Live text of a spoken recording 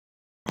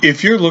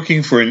If you're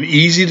looking for an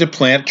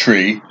easy-to-plant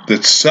tree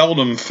that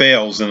seldom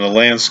fails in the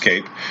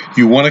landscape,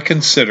 you want to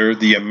consider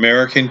the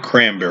American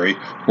cranberry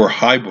or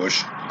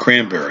highbush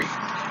cranberry.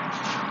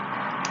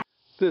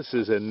 This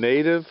is a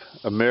native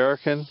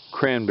American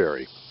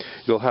cranberry.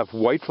 It'll have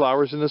white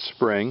flowers in the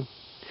spring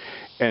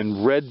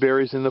and red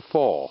berries in the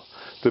fall.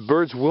 The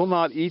birds will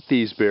not eat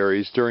these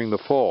berries during the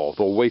fall.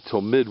 They'll wait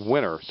till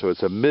midwinter, so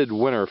it's a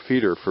midwinter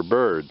feeder for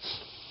birds.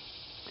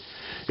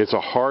 It's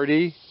a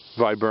hardy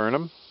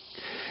viburnum,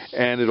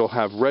 and it'll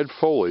have red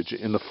foliage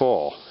in the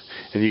fall.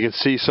 And you can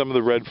see some of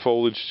the red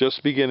foliage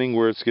just beginning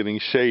where it's getting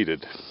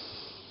shaded.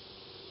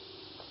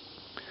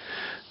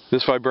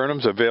 This viburnum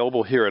is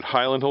available here at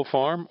Highland Hill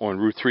Farm on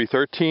Route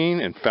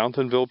 313 in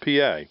Fountainville,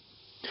 PA.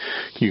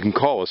 You can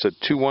call us at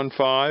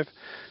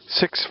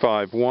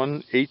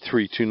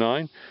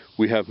 215-651-8329.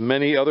 We have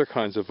many other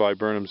kinds of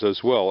viburnums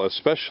as well,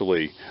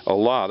 especially a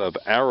lot of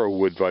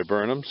arrowwood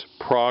viburnums,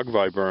 Prague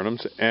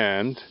viburnums,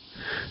 and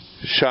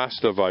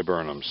Shasta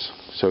viburnums.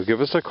 So give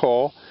us a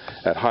call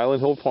at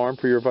Highland Hill Farm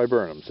for your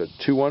viburnums at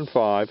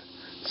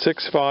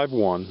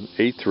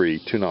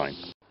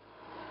 215-651-8329.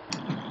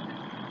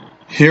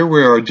 Here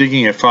we are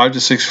digging a 5 to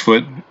 6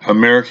 foot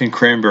American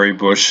cranberry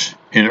bush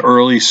in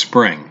early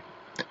spring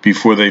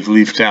before they've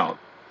leafed out.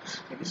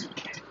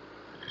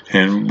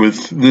 And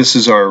this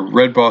is our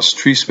Red Boss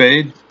tree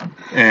spade,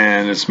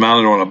 and it's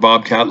mounted on a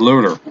Bobcat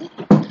loader.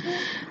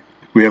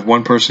 We have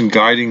one person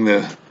guiding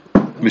the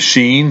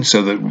machine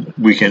so that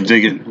we can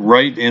dig it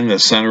right in the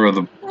center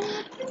of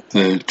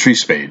the tree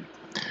spade,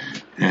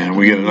 and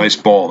we get a nice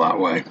ball that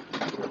way.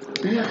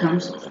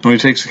 It only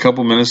takes a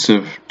couple minutes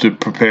to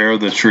prepare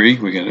the tree.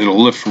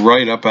 It'll lift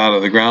right up out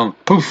of the ground,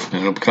 poof,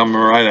 and it'll come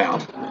right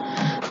out.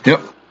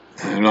 Yep,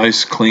 a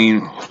nice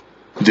clean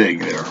dig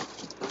there.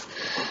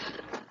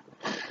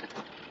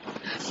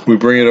 We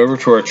bring it over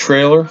to our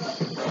trailer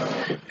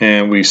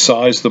and we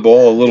size the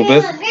ball a little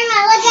bit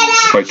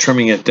by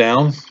trimming it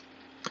down,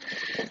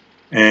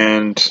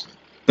 and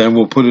then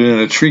we'll put it in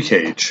a tree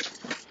cage.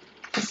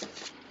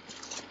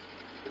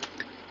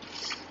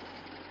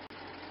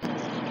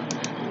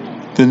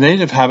 The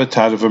native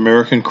habitat of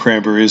American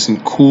cranberry is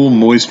in cool,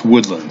 moist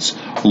woodlands,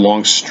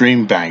 along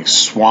stream banks,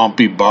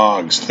 swampy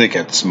bogs,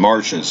 thickets,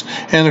 marshes,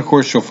 and of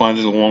course you'll find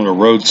it along a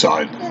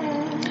roadside.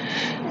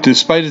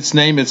 Despite its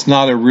name, it's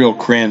not a real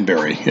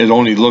cranberry. It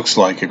only looks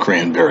like a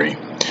cranberry.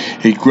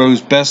 It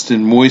grows best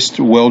in moist,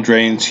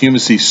 well-drained,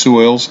 humusy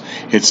soils.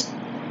 It's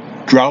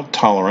drought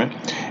tolerant,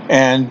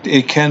 and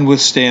it can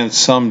withstand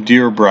some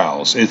deer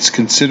browse. It's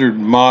considered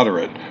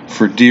moderate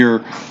for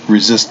deer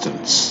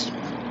resistance.